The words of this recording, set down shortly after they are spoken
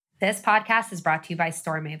This podcast is brought to you by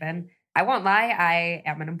StoreMaven. I won't lie, I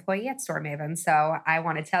am an employee at StoreMaven, so I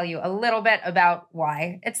want to tell you a little bit about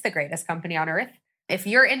why it's the greatest company on earth. If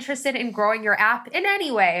you're interested in growing your app in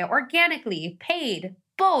any way, organically, paid,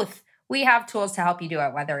 both, we have tools to help you do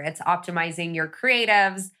it, whether it's optimizing your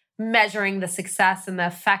creatives, measuring the success and the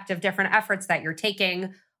effect of different efforts that you're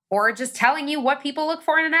taking, or just telling you what people look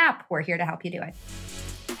for in an app. We're here to help you do it.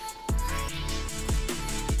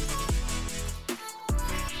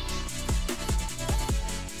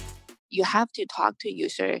 You have to talk to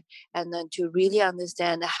user and then to really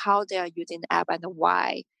understand how they are using the app and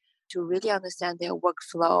why, to really understand their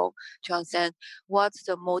workflow, to understand what's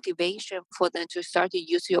the motivation for them to start to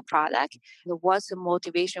use your product, and what's the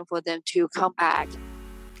motivation for them to come back.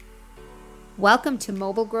 Welcome to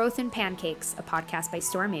Mobile Growth and Pancakes, a podcast by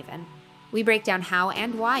StoreMaven. We break down how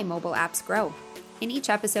and why mobile apps grow. In each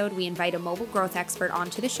episode, we invite a mobile growth expert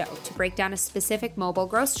onto the show to break down a specific mobile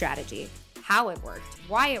growth strategy, how it worked,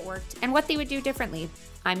 why it worked, and what they would do differently.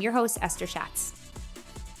 I'm your host, Esther Schatz.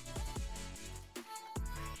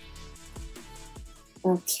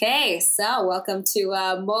 Okay, so welcome to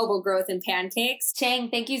Mobile Growth and Pancakes. Chang,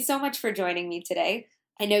 thank you so much for joining me today.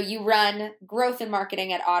 I know you run growth and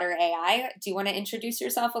marketing at Otter AI. Do you want to introduce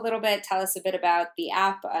yourself a little bit? Tell us a bit about the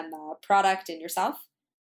app and the product and yourself.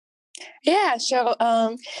 Yeah, sure.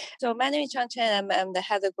 So my name is Chang Chen. I'm the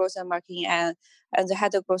head of growth and marketing and the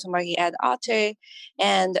head of growth and marketing at Otter.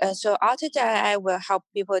 And so Otter AI will help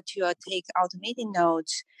people to take automated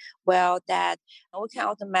notes. Well, that we can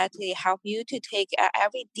automatically help you to take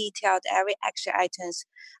every detailed, every action items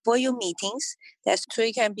for your meetings. That's so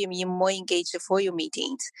you can be more engaged for your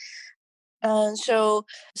meetings. So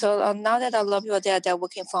now that a lot of people they're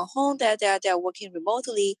working from home, they're working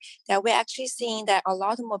remotely, that we're actually seeing that a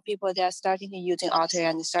lot more people they're starting to using Otter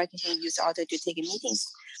and starting to use Otter to take meetings,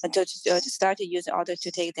 and to start to use Otter to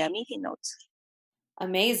take their meeting notes.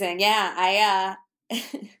 Amazing, yeah. I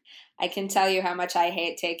I can tell you how much I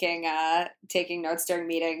hate taking notes during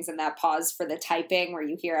meetings and that pause for the typing where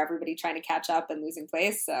you hear everybody trying to catch up and losing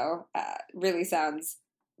place. So really sounds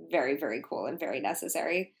very, very cool and very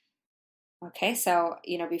necessary. Okay, so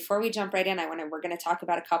before we jump right in, we're going to talk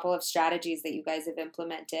about a couple of strategies that you guys have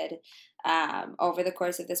implemented over the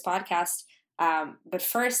course of this podcast. But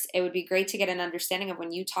first, it would be great to get an understanding of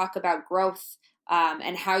when you talk about growth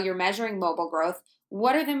and how you're measuring mobile growth.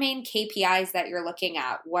 What are the main KPIs that you're looking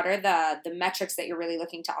at? What are the metrics that you're really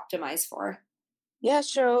looking to optimize for? Yeah,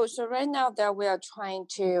 so right now that we are trying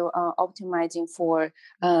to optimizing for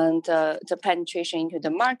the penetration into the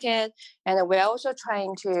market, and we're also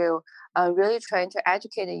trying to really trying to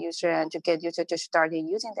educate the user and to get user to start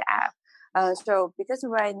using the app. So because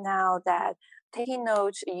right now that taking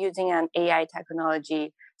notes using an AI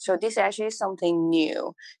technology, so this is actually something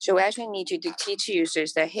new. So we actually need to teach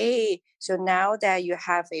users that, hey, so now that you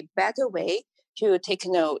have a better way to take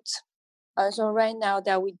notes. So right now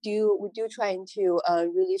that we do trying to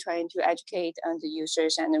really trying to educate the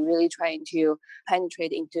users and really trying to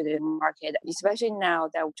penetrate into the market, especially now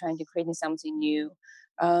that we're trying to create something new.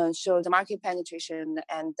 So the market penetration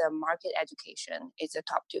and the market education is the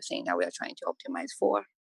top two things that we are trying to optimize for.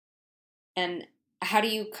 And how do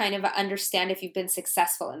you kind of understand if you've been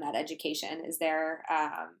successful in that education? Is there,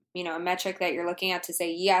 a metric that you're looking at to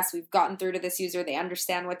say, yes, we've gotten through to this user, they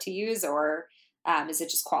understand what to use, or is it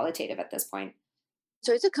just qualitative at this point?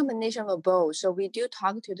 So it's a combination of both. So we do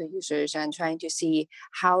talk to the users and trying to see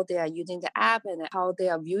how they are using the app and how they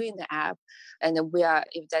are viewing the app. And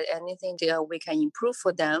if there's anything that we can improve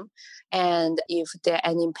for them. And if there are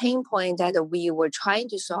any pain point that we were trying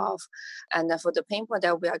to solve, and for the pain point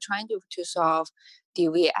that we are trying to solve,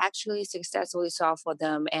 do we actually successfully solve for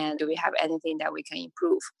them? And do we have anything that we can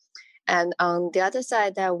improve? And on the other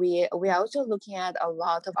side, that we are also looking at a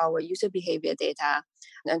lot of our user behavior data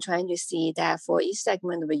and trying to see that for each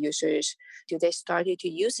segment of the users, do they started to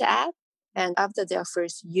use the app? And after their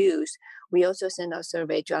first use, we also send a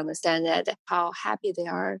survey to understand that how happy they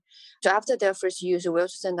are. So after their first use, we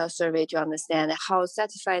also send a survey to understand how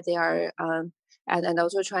satisfied they are, and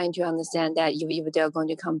also trying to understand that if they're going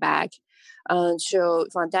to come back. So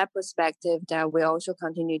from that perspective, that we also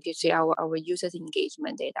continue to see our users'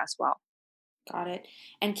 engagement data as well. Got it.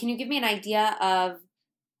 And can you give me an idea of,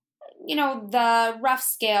 the rough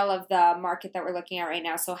scale of the market that we're looking at right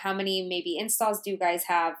now? So how many maybe installs do you guys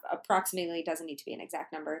have? Approximately, doesn't need to be an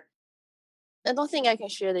exact number. I don't think I can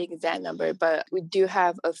share the exact number, but we do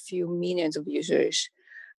have a few millions of users.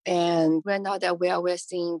 And right now that we're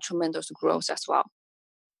seeing tremendous growth as well.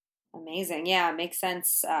 Amazing. Yeah, makes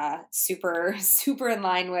sense. Super, super in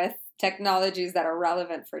line with technologies that are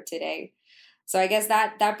relevant for today. So I guess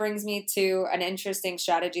that brings me to an interesting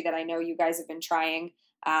strategy that I know you guys have been trying,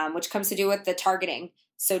 which comes to do with the targeting.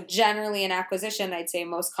 So generally in acquisition, I'd say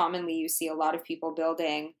most commonly you see a lot of people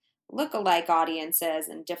building lookalike audiences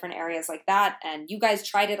in different areas like that. And you guys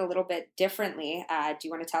tried it a little bit differently. Do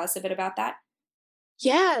you want to tell us a bit about that?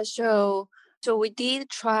 Yeah, so we did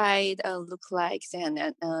try lookalikes and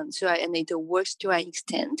it works to an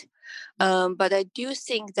extent. But I do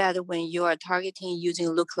think that when you are targeting using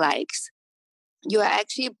lookalikes, you are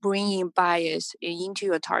actually bringing bias into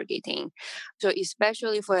your targeting. So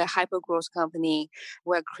especially for a hyper growth company,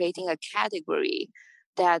 we're creating a category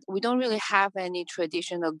that we don't really have any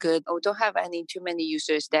traditional good or don't have any too many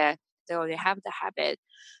users that they already have the habit.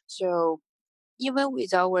 So even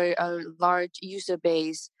with our large user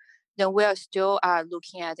base, then we are still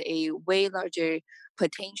looking at a way larger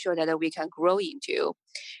potential that we can grow into.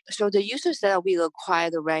 So the users that we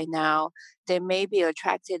acquired right now, they may be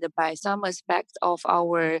attracted by some aspect of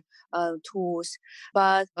our tools,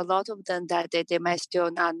 but a lot of them that they might still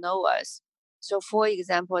not know us. So, for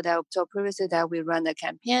example, previously that we run a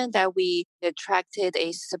campaign that we attracted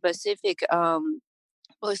a specific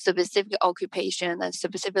or specific occupation and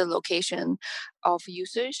specific location of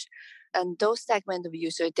users. And those segment of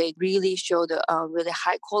users, they really show the really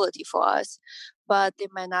high quality for us, but they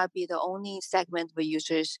might not be the only segment of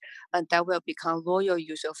users that will become loyal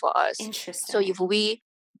user for us. So Interesting. if we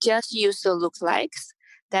just use the lookalikes,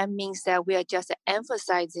 that means that we are just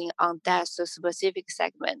emphasizing on that specific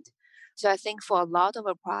segment. So I think for a lot of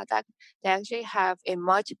a product, they actually have a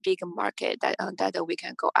much bigger market that we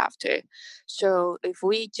can go after. So if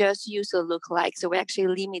we just use the lookalike, so we're actually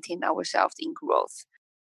limiting ourselves in growth.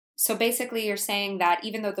 So basically you're saying that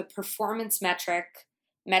even though the performance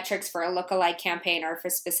metrics for a lookalike campaign are for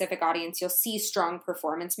a specific audience, you'll see strong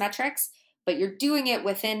performance metrics, but you're doing it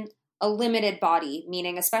within a limited body,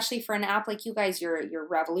 meaning especially for an app like you guys, you're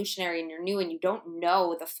revolutionary and you're new and you don't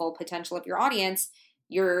know the full potential of your audience.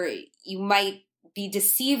 You might be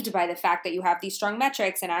deceived by the fact that you have these strong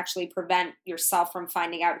metrics and actually prevent yourself from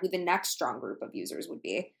finding out who the next strong group of users would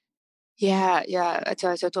be. Yeah, I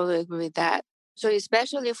totally agree with that. So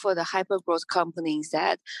especially for the hyper growth companies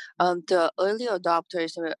that the early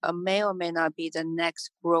adopters may or may not be the next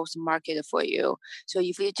growth market for you. So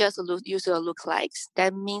if you just use the lookalikes,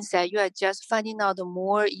 that means that you are just finding out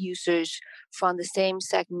more users from the same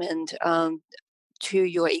segment to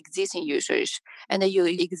your existing users. And your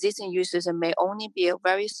existing users may only be a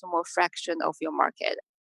very small fraction of your market.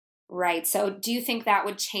 Right. So do you think that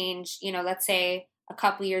would change, let's say a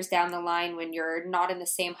couple years down the line when you're not in the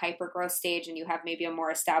same hyper growth stage and you have maybe a more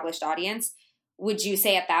established audience? Would you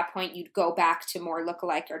say at that point you'd go back to more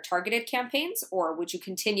lookalike or targeted campaigns, or would you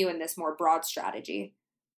continue in this more broad strategy?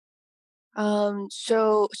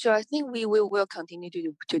 So I think we will continue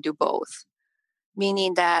to do both,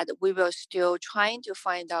 meaning that we will still trying to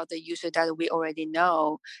find out the user that we already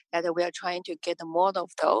know, that we are trying to get more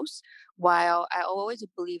of those, while I always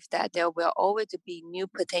believe that there will always be new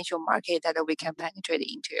potential market that we can penetrate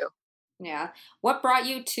into. Yeah. What brought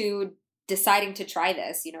you to deciding to try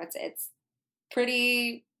this? It's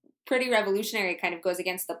pretty revolutionary. It kind of goes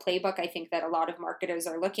against the playbook I think that a lot of marketers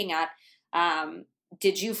are looking at.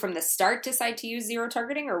 Did you from the start decide to use zero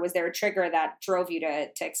targeting, or was there a trigger that drove you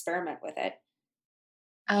to experiment with it?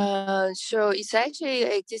 So it's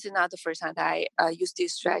actually this is not the first time that I use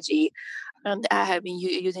this strategy, and I have been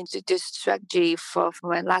using this strategy for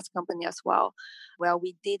my last company as well. Well,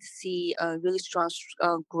 we did see a really strong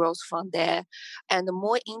growth from there, and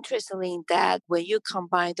more interestingly, that when you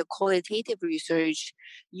combine the qualitative research,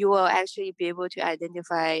 you will actually be able to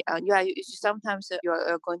identify. Sometimes you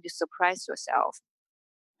are going to surprise yourself.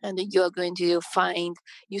 And you're going to find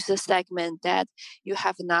user segment that you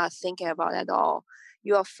have not thinking about at all.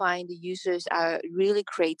 You'll find the users are really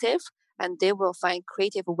creative and they will find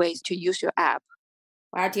creative ways to use your app.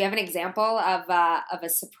 Wow. Do you have an example of a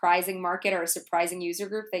surprising market or a surprising user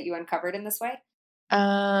group that you uncovered in this way?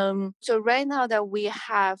 So right now that we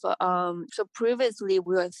have, so previously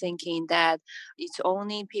we were thinking that it's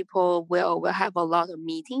only people will have a lot of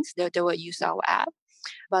meetings that they will use our app.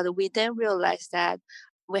 But we then realized that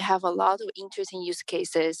we have a lot of interesting use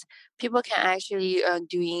cases. People can actually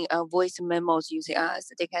doing voice memos using us.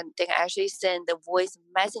 They can actually send the voice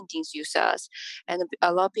messaging use us, and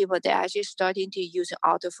a lot of people they're actually starting to use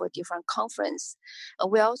auto for different conference.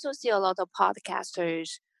 We also see a lot of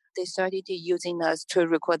podcasters. They started to using us to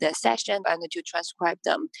record their session and to transcribe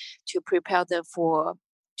them, to prepare them for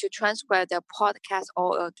to transcribe their podcast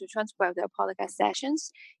or to transcribe their podcast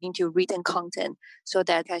sessions into written content so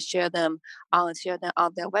that can share them on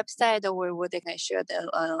their website or where they can share them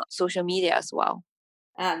on social media as well.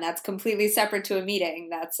 That's completely separate to a meeting.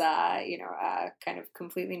 That's, kind of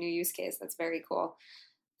completely new use case. That's very cool.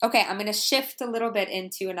 Okay, I'm going to shift a little bit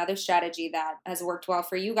into another strategy that has worked well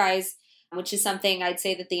for you guys, which is something I'd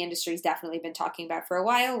say that the industry's definitely been talking about for a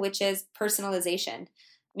while, which is personalization.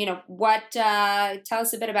 Tell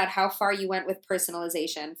us a bit about how far you went with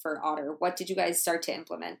personalization for Otter. What did you guys start to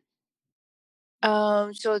implement?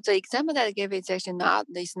 So the example that I gave is actually not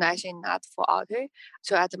for Otter.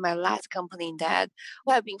 So at my last company that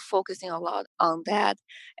we have been focusing a lot on that.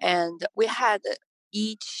 And we had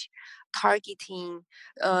each targeting,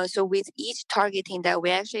 so with each targeting that we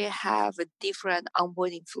actually have a different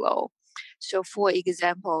onboarding flow. So for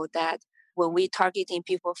example, that when we targeting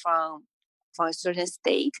people from a certain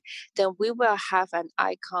state, then we will have an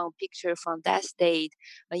icon picture from that state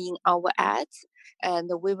in our ads,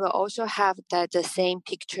 and we will also have that the same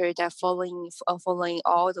picture that following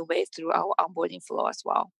all the way through our onboarding flow as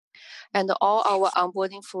well. And all our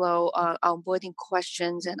onboarding flow, onboarding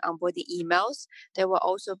questions and onboarding emails, they will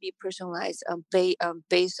also be personalized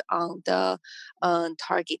based on the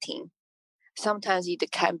targeting. Sometimes it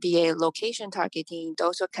can be a location targeting, it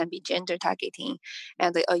also can be gender targeting,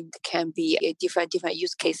 and it can be a different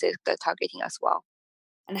use cases the targeting as well.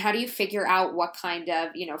 And how do you figure out what kind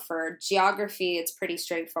of, for geography, it's pretty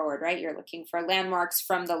straightforward, right? You're looking for landmarks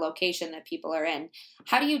from the location that people are in.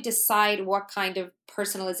 How do you decide what kind of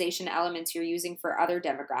personalization elements you're using for other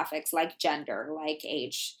demographics like gender, like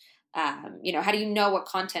age? How do you know what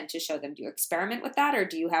content to show them? Do you experiment with that, or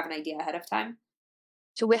do you have an idea ahead of time?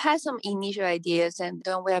 So we had some initial ideas, and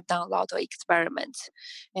then we have done a lot of experiments.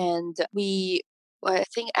 And I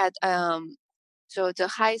think so the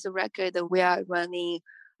highest record that we are running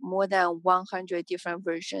more than 100 different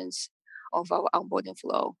versions of our onboarding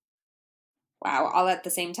flow. Wow, all at the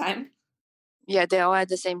same time? Yeah, they're all at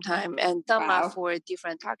the same time, and some are Wow. for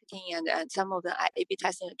different targeting, and some of them are A/B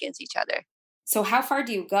testing against each other. So how far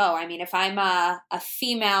do you go? I mean, if I'm a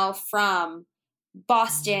female from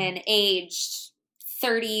Boston, aged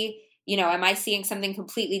 30, am I seeing something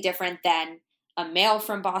completely different than a male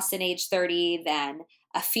from Boston, age 30, than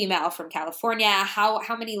a female from California?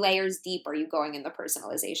 How many layers deep are you going in the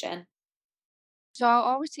personalization? So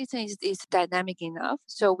our system is dynamic enough.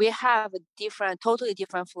 So we have a totally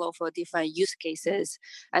different flow for different use cases,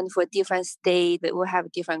 and for different state, we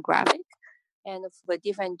have different graphic. And for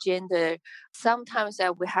different gender, sometimes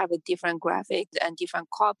that we have a different graphic and different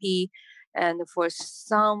copy. And for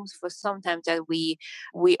sometimes that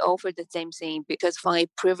we offer the same thing, because from a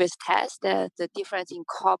previous test, the difference in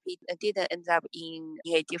copy didn't end up in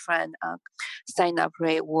a different sign up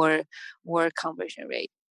rate or conversion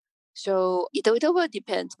rate. So it will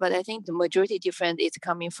depend, but I think the majority difference is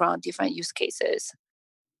coming from different use cases.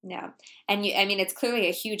 Yeah. And I mean, it's clearly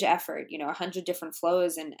a huge effort, 100 different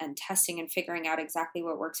flows and testing and figuring out exactly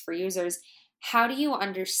what works for users. How do you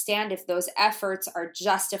understand if those efforts are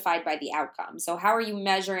justified by the outcome? So how are you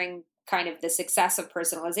measuring kind of the success of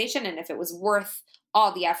personalization and if it was worth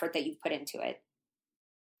all the effort that you've put into it?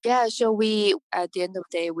 Yeah, so we at the end of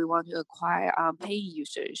the day we want to acquire paying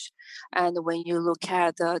users, and when you look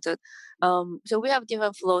at so we have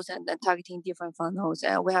different flows and targeting different funnels,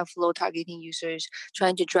 and we have flow targeting users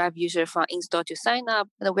trying to drive user from install to sign up,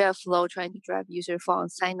 and we have flow trying to drive user from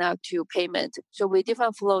sign up to payment. So with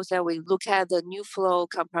different flows, that we look at the new flow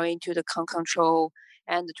comparing to the control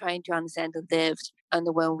and trying to understand the lift. And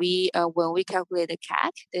when we calculate the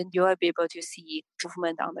CAC, then you will be able to see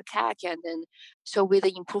improvement on the CAC, and then so with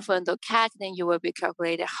the improvement of CAC, then you will be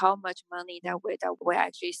calculating how much money that we're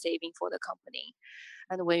actually saving for the company,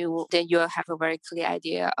 and then you'll have a very clear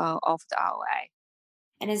idea of the ROI.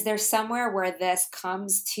 And is there somewhere where this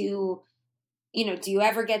comes to, do you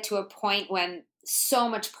ever get to a point when so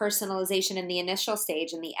much personalization in the initial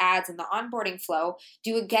stage and the ads and the onboarding flow,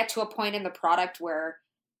 do you get to a point in the product where,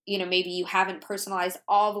 maybe you haven't personalized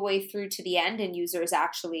all the way through to the end and users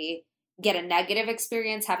actually get a negative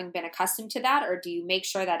experience having been accustomed to that? Or do you make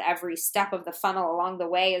sure that every step of the funnel along the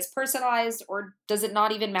way is personalized, or does it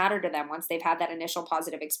not even matter to them once they've had that initial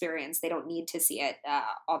positive experience? They don't need to see it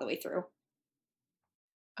all the way through.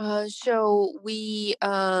 So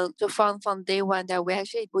from day one that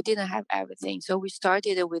we didn't have everything. So we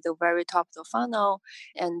started with the very top of the funnel,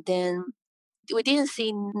 and then we didn't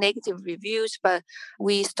see negative reviews, but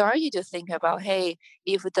we started to think about, hey,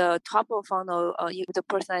 if the top of funnel, if the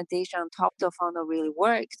personalization on top of the funnel really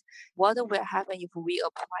works, what will happen if we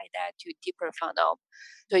apply that to deeper funnel?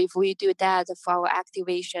 So if we do that for our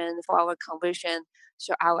activation, for our conversion,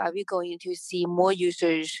 so are we going to see more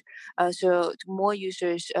users? So more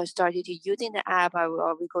users started to using the app.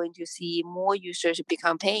 Are we going to see more users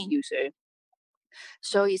become paying users?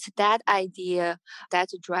 So it's that idea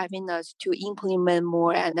that's driving us to implement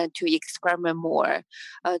more and then to experiment more.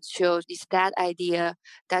 So it's that idea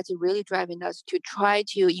that's really driving us to try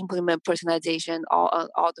to implement personalization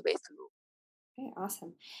all the way through. Okay,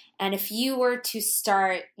 awesome. And if you were to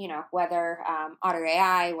start, whether Otter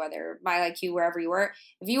AI, whether MyLikeU, wherever you were,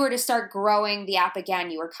 if you were to start growing the app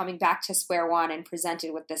again, you were coming back to square one and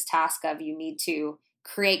presented with this task of you need to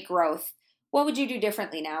create growth, what would you do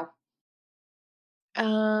differently now?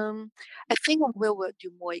 I think we will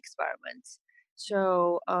do more experiments.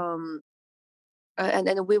 So and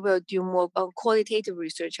then we will do more qualitative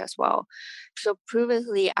research as well. So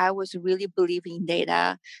previously, I was really believing in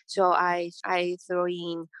data. So I throw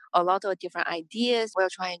in a lot of different ideas. We're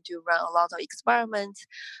trying to run a lot of experiments,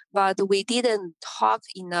 but we didn't talk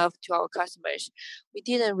enough to our customers. We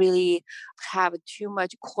didn't really have too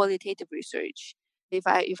much qualitative research. If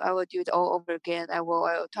I will do it all over again, I will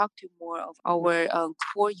talk to more of our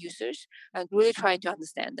core users and really trying to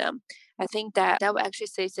understand them. I think that will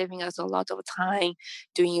actually saving us a lot of time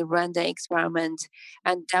doing random experiments,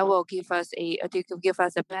 and that will give us a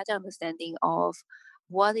better understanding of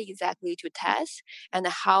what exactly to test and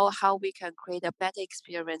how we can create a better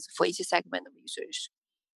experience for each segment of users.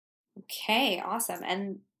 Okay, awesome.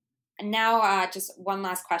 And now, just one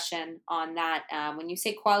last question on that. When you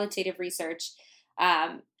say qualitative research,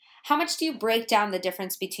 how much do you break down the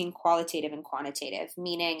difference between qualitative and quantitative?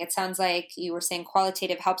 Meaning, it sounds like you were saying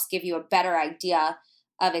qualitative helps give you a better idea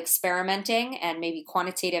of experimenting, and maybe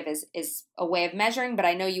quantitative is a way of measuring, but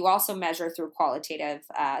I know you also measure through qualitative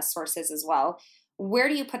sources as well. Where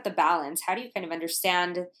do you put the balance? How do you kind of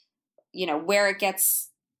understand, where it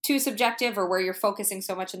gets too subjective or where you're focusing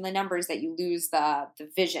so much on the numbers that you lose the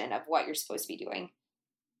vision of what you're supposed to be doing?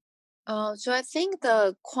 So I think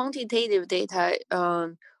the quantitative data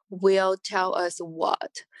will tell us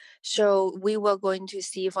what. So we were going to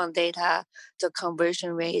see from data the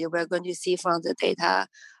conversion rate. We're going to see from the data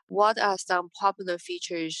what are some popular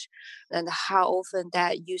features and how often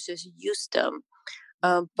that users use them.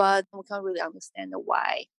 But we can't really understand the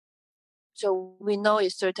why. So we know a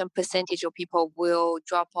certain percentage of people will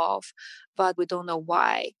drop off, but we don't know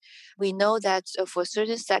why. We know that for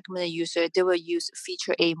certain segment of user, they will use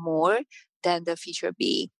feature A more than the feature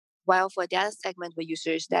B. While for the other segment of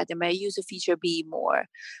users that they may use feature B more.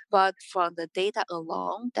 But from the data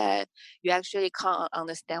alone, that you actually can't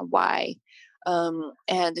understand why.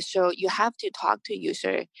 And so you have to talk to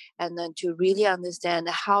user and then to really understand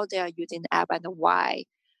how they are using the app and why,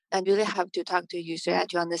 and really have to talk to user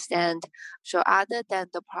to understand. So other than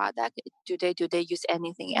the product, do they use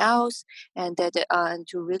anything else, and that and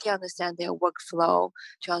to really understand their workflow,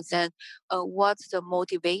 to understand what's the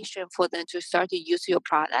motivation for them to start to use your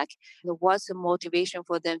product, and what's the motivation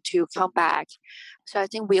for them to come back. So I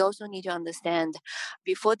think we also need to understand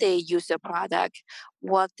before they use the product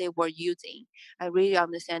what they were using, and really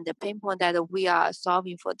understand the pain point that we are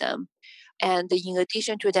solving for them. And in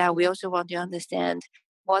addition to that, we also want to understand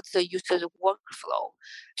what's the user's workflow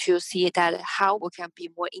to see that how we can be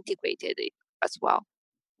more integrated as well.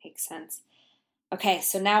 Makes sense. Okay,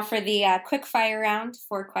 so now for the quick fire round,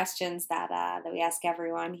 4 questions that we ask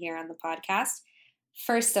everyone here on the podcast.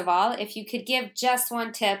 First of all, if you could give just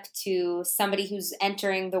one tip to somebody who's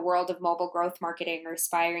entering the world of mobile growth marketing or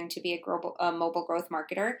aspiring to be a mobile growth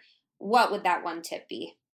marketer, what would that one tip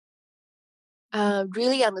be?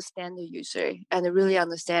 Really understand the user and really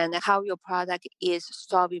understand how your product is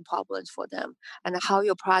solving problems for them and how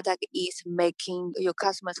your product is making your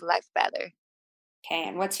customers' life better. Okay,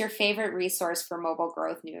 and what's your favorite resource for mobile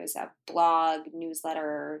growth news? A blog,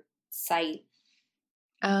 newsletter, site?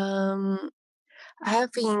 I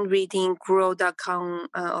have been reading grow.com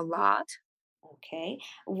a lot. Okay.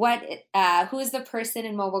 Who is the person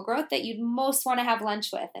in mobile growth that you'd most want to have lunch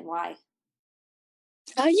with, and why?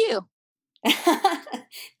 You.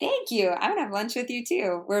 Thank you. I want to have lunch with you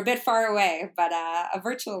too. We're a bit far away, but a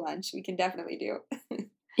virtual lunch we can definitely do.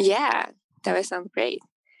 Yeah, that would sound great.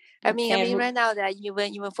 I mean, right now that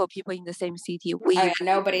even for people in the same city,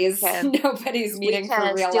 nobody's meeting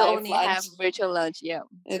for real still life only lunch. Have virtual lunch. Yeah,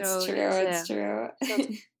 it's true.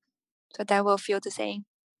 So that will feel the same.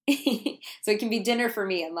 So it can be dinner for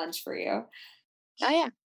me and lunch for you. Oh yeah.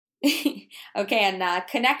 Okay, and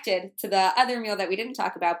connected to the other meal that we didn't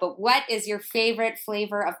talk about, but what is your favorite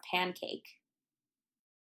flavor of pancake?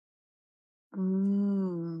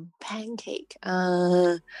 Pancake.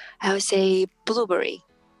 I would say blueberry.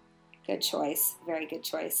 Good choice. Very good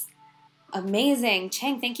choice. Amazing.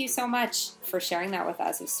 Cheng, thank you so much for sharing that with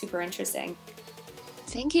us. It was super interesting.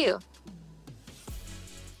 Thank you.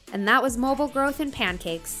 And that was Mobile Growth and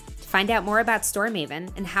Pancakes. To find out more about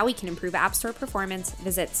StoreMaven and how we can improve App Store performance,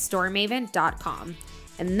 visit storemaven.com.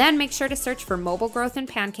 And then make sure to search for Mobile Growth and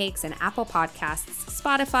Pancakes in Apple Podcasts,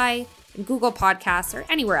 Spotify, and Google Podcasts, or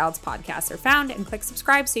anywhere else podcasts are found, and click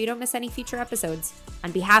subscribe so you don't miss any future episodes.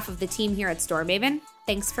 On behalf of the team here at StoreMaven,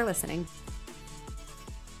 thanks for listening.